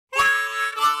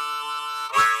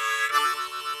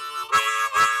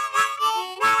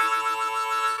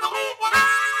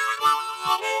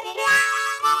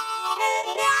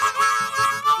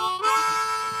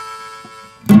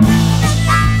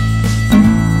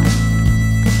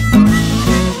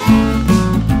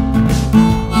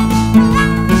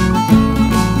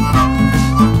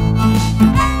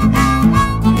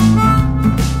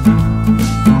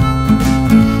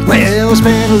Well, I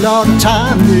spent a lot of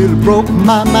time, nearly broke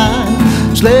my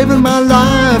mind, slaving my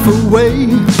life away.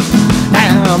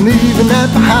 Now I'm leaving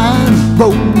that behind,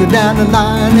 rolling down the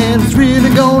line, and it's really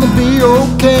gonna be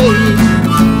okay.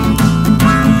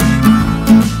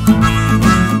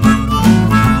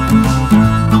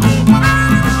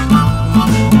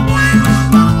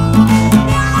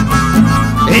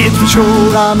 It's for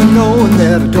sure I'm knowing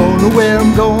that I don't know where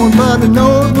I'm going, but I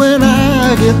know it when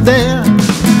I get there.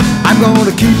 I'm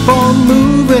gonna keep on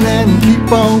moving and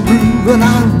keep on grooving.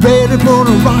 I'm ready for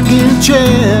a rocking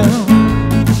chair.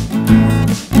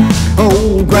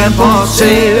 Oh, Grandpa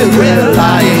said, well,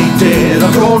 I ain't dead.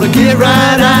 I'm gonna get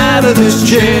right out of this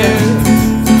chair.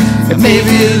 It may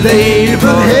be late,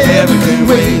 but heaven can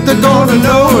wait. They're gonna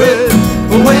know it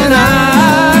when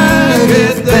I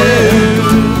get there.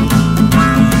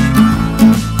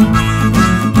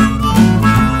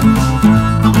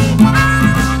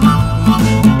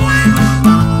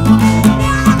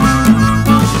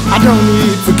 I don't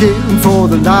need forgiving for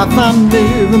the life I'm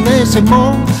living. They say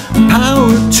more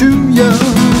power to you.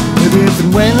 But if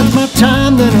and when it's my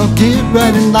time, then I'll get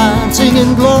right in line,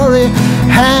 singing glory,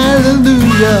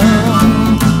 hallelujah.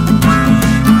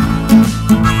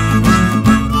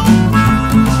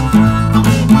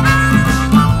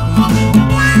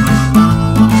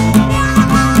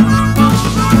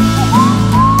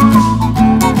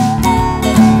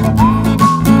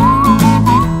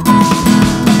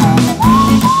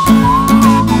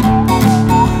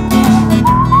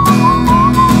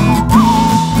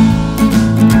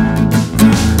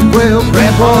 Well,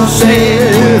 Grandpa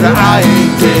said I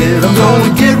ain't dead. I'm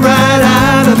gonna get right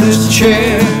out of this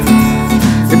chair.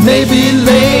 It may be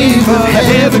late, but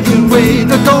heaven can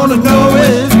wait. I'm gonna know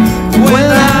it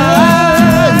when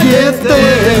I get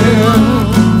there.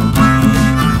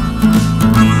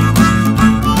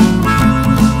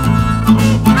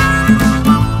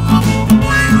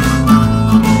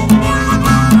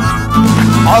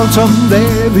 Autumn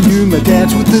there, you may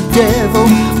dance with the devil,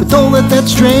 but don't let that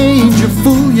stranger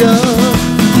fool ya.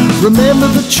 Remember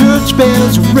the church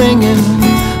bells ringing,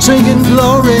 singing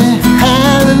glory,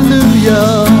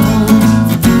 hallelujah.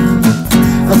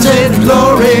 I said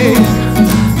glory,